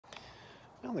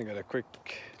I only got a quick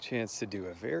chance to do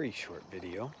a very short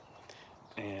video,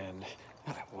 and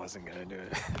I wasn't gonna do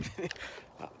it.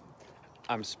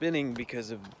 I'm spinning because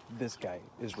of this guy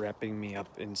is wrapping me up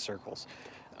in circles.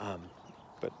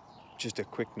 But just a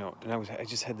quick note, and I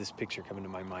just had this picture come into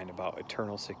my mind about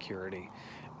eternal security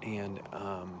and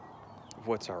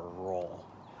what's our role.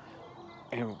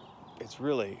 And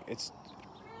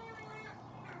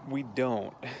we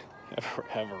don't ever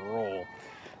have a role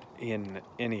in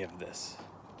any of this,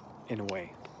 in a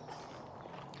way.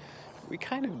 We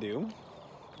kind of do,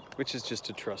 which is just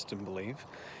to trust and believe.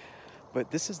 But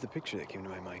this is the picture that came to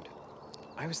my mind.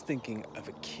 I was thinking of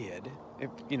a kid.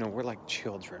 We're like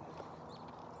children,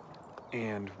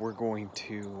 and we're going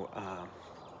to.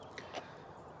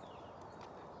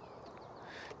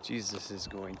 Jesus is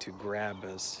going to grab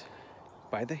us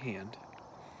by the hand,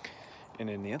 and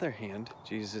in the other hand,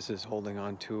 Jesus is holding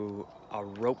on to a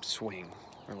rope swing,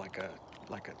 or like a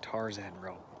Tarzan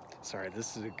rope. Sorry,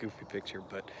 this is a goofy picture,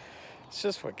 but it's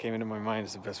just what came into my mind.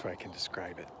 Is the best way I can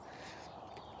describe it.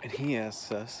 And he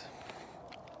asks us,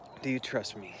 "Do you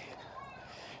trust me?"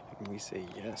 And we say,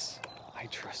 "Yes, I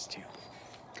trust you."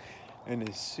 And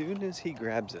as soon as he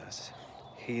grabs us,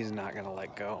 he's not gonna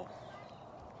let go.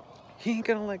 He ain't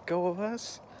gonna let go of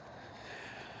us.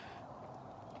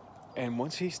 And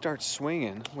once he starts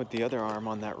swinging with the other arm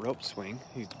on that rope swing,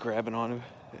 he's grabbing on him,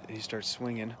 he starts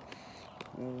swinging,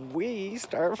 we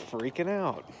start freaking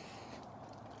out.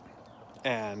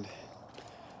 And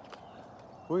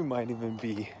we might even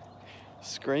be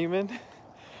screaming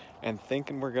and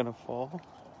thinking we're gonna fall,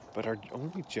 but our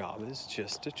only job is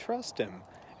just to trust him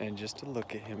and just to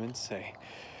look at him and say,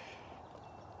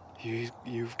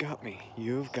 you've got me,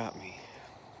 you've got me.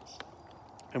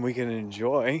 And we can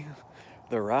enjoy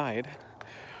the ride,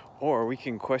 or we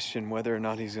can question whether or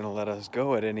not he's gonna let us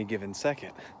go at any given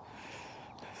second.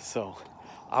 So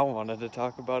I wanted to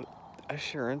talk about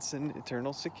assurance and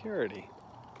eternal security.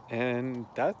 And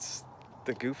that's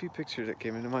the goofy picture that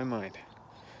came into my mind.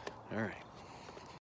 All right.